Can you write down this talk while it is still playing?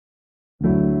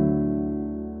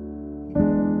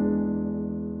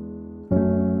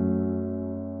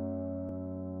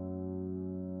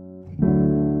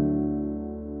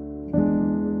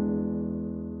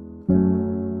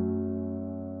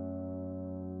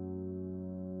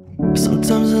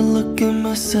Sometimes I look at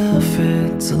myself,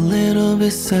 it's a little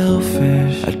bit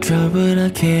selfish. I try but I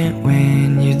can't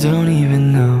win, you don't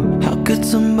even know. How could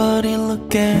somebody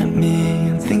look at me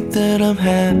and think that I'm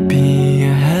happy?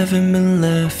 I haven't been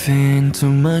laughing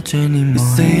too much anymore.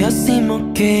 You say I seem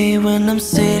okay when I'm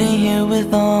sitting here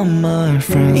with all my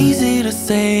friends. Easy to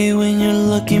say when you're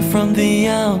looking from the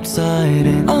outside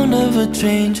in. I'll never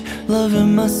change,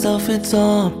 loving myself, it's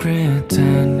all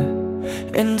pretend.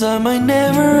 And I might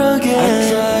never again.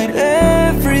 I tried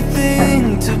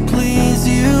everything to please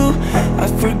you. I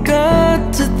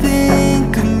forgot to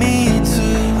think of me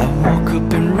too. I woke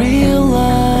up and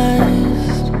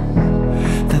realized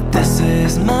that this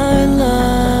is my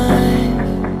life.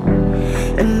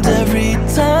 And every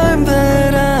time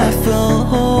that I felt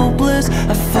hopeless,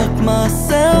 I fucked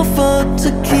myself up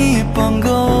to keep on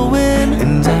going.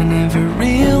 And I never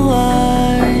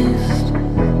realized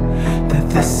that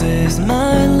this is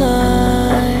my life.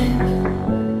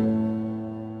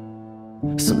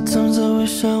 Sometimes I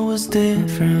wish I was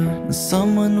different and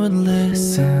someone would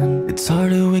listen. It's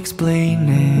hard to explain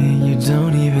it, you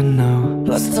don't even know.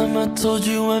 Last time I told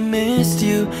you I missed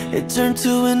you, it turned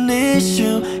to an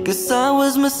issue. Guess I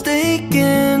was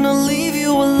mistaken, I'll leave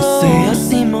you alone. Say I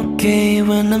seem okay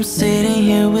when I'm sitting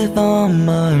here with all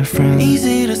my friends.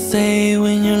 Easy to say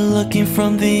when you're looking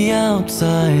from the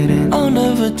outside in. I'll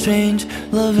never change,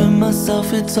 loving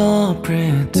myself, it's all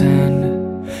pretend.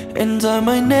 And I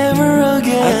might never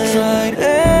again. I tried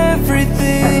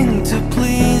everything to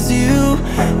please you.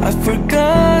 I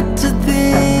forgot to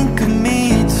think of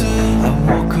me too. I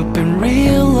woke up and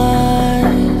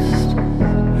realized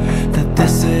that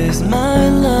this is my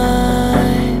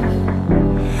life.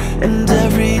 And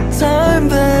every time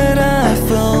that I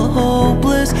felt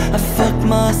hopeless, I fucked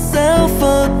myself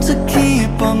up to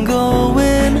keep on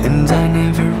going. And I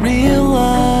never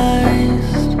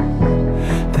realized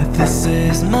that this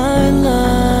is my life.